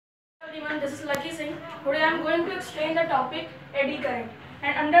Everyone, this is Lucky Singh. Today I am going to explain the topic eddy current,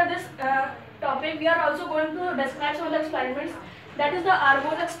 and under this topic we are also going to describe some of the experiments, that is the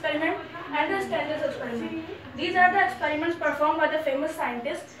Argo's experiment and the Stanley's experiment. These are the experiments performed by the famous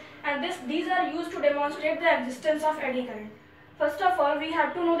scientists, and these are used to demonstrate the existence of eddy current. First of all, we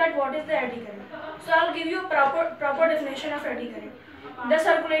have to know that what is the eddy current. So I will give you a proper definition of eddy current. The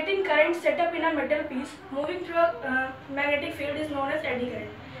circulating current set up in a metal piece moving through a magnetic field is known as eddy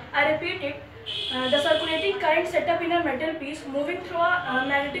current. I repeat it, the circulating current set up in a metal piece moving through a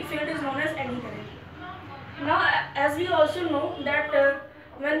magnetic field is known as eddy current. Now, as we also know that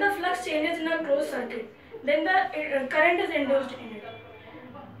when the flux changes in a closed circuit, then the current is induced in it.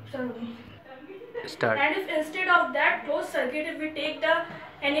 Start. And if instead of that closed circuit, if we take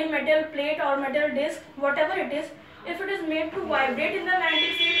any metal plate or metal disc, whatever it is, if it is made to vibrate in the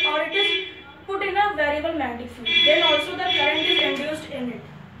magnetic field or it is put in a variable magnetic field, then also the current is induced in it.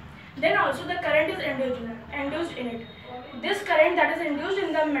 This current that is induced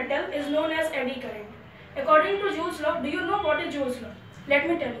in the metal is known as eddy current. According to Joule's law, do you know what is Joule's law? Let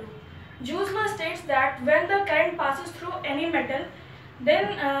me tell you. Joule's law states that when the current passes through any metal,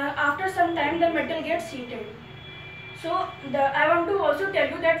 then after some time the metal gets heated. So I want to also tell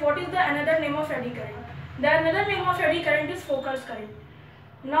you that what is the another name of eddy current. The another name of eddy current is Foucault's current.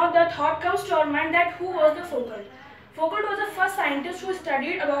 Now the thought comes to our mind that who was the Foucault? Foucault was the first scientist who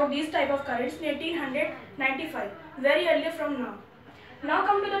studied about these type of currents in 1895, very early from now. Now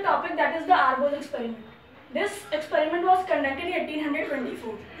come to the topic, that is the Argo's experiment. This experiment was conducted in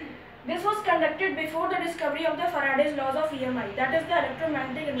 1824. This was conducted before the discovery of the Faraday's laws of EMI, that is the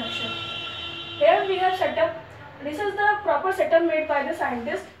electromagnetic induction. Here we have set up, this is the proper setup made by the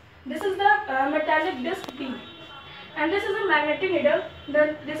scientist. This is the metallic disc P, and this is a magnetic needle.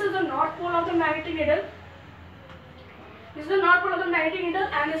 This is the north pole of the magnetic needle. This is the north pole of the magnetic needle,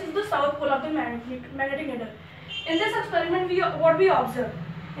 and this is the south pole of the magnetic needle. In this experiment, what we observe?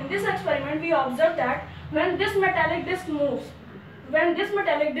 In this experiment, we observe that when this metallic disc moves, when this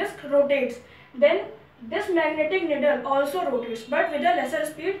metallic disc rotates, then this magnetic needle also rotates, but with a lesser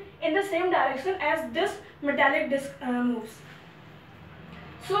speed in the same direction as this metallic disc moves.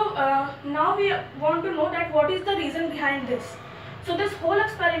 So now we want to know that what is the reason behind this. So this whole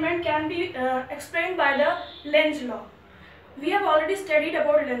experiment can be explained by the Lenz law. We have already studied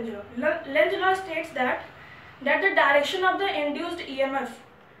about Lenz law. Lenz law states that the direction of the induced EMF,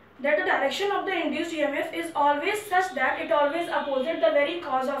 is always such that it always opposes the very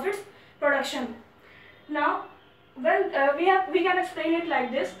cause of its production. Now, when we can explain it like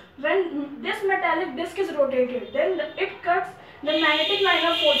this: when this metallic disc is rotated, then it cuts the magnetic line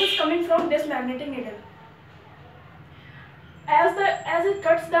of forces coming from this magnetic needle. As it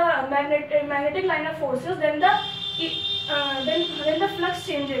cuts the magnetic line of forces, then the flux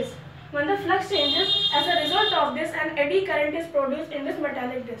changes. When the flux changes, as a result of this, an eddy current is produced in this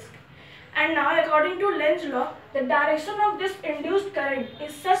metallic disc. And now, according to Lenz law, the direction of this induced current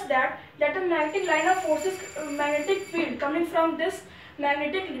is such that the magnetic line of forces, magnetic field coming from this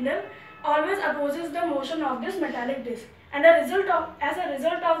magnetic needle always opposes the motion of this metallic disc. And as a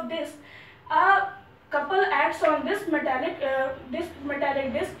result of this, a couple acts on this metallic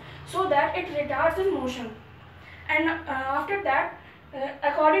disc so that it retards its motion. And after that,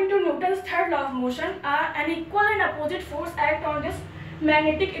 according to Newton's third law of motion, an equal and opposite force act on this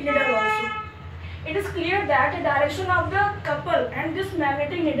magnetic needle also. It is clear that the direction of the couple and this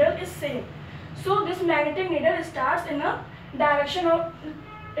magnetic needle is same. So this magnetic needle starts to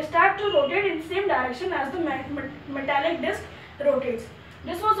rotate in the same direction as the metallic disc rotates.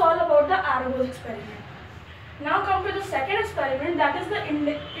 This was all about the Argo's experiment. Now come to the second experiment, that is the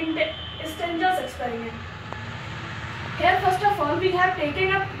Stanley's experiment. Here first of all we have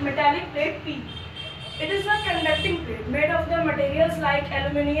taken a metallic plate P. It is a conducting plate made of the materials like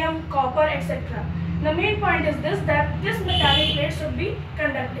aluminium, copper, etc. The main point is that this metallic plate should be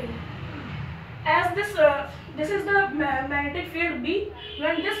conducting. As this is the magnetic field B.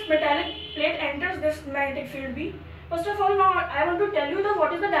 When this metallic plate enters this magnetic field B, first of all, now I want to tell you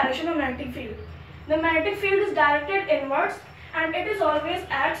what is the direction of magnetic field. The magnetic field is directed inwards, and it is always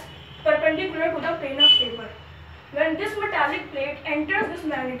acts perpendicular to the plane of paper. When this metallic plate enters this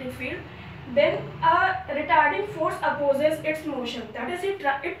magnetic field, then a retarding force opposes its motion. That is, a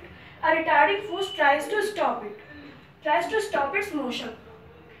retarding force tries to stop its motion.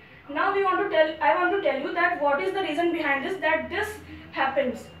 Now I want to tell you that what is the reason behind this, that this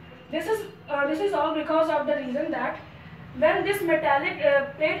happens. This is all because of the reason that when this metallic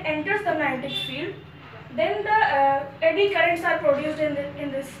plate enters the magnetic field, then the eddy currents are produced in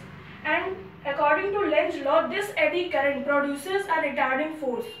this, and according to Lenz's law, this eddy current produces a retarding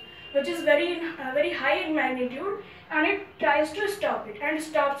force which is very high in magnitude, and it tries to stop it and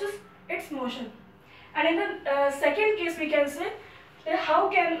stops its motion. And in the second case, we can say how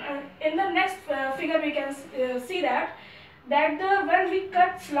can in the next figure we can see that when we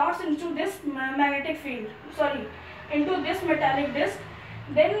cut slots into this magnetic field, into this metallic disc,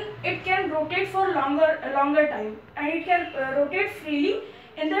 then it can rotate for longer time, and it can rotate freely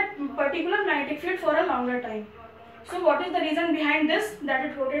in that particular magnetic field for a longer time. So what is the reason behind this, that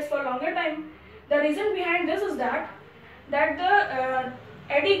it rotates for longer time? The reason behind this is that the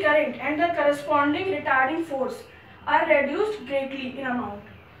eddy current and the corresponding retarding force are reduced greatly in amount,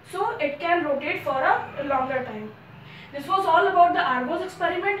 so it can rotate for a longer time. This was all about the Argos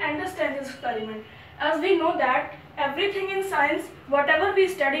experiment and the Stennis experiment. As we know that everything in science, whatever we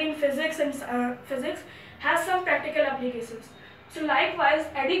study in physics and physics, has some practical applications. So likewise,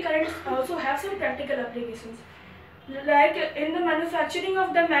 eddy currents also have some practical applications. Like in the manufacturing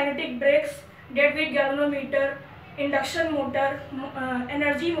of the magnetic brakes, deadweight galvanometer, induction motor,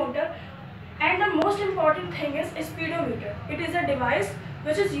 energy motor, and the most important thing is a speedometer. It is a device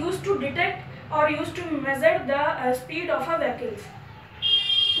which is used to detect or used to measure the speed of a vehicle,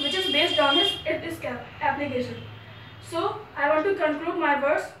 which is based on its application. So I want to conclude my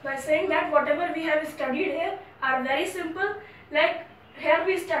words by saying that whatever we have studied here are very simple. Like here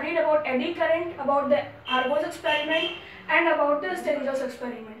we studied about eddy current, about the Argos experiment, and about the Stennis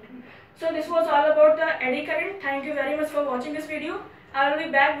experiment. So this was all about the eddy current. Thank you very much for watching this video. I will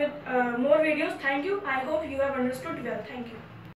be back with more videos. Thank you. I hope you have understood well. Thank you.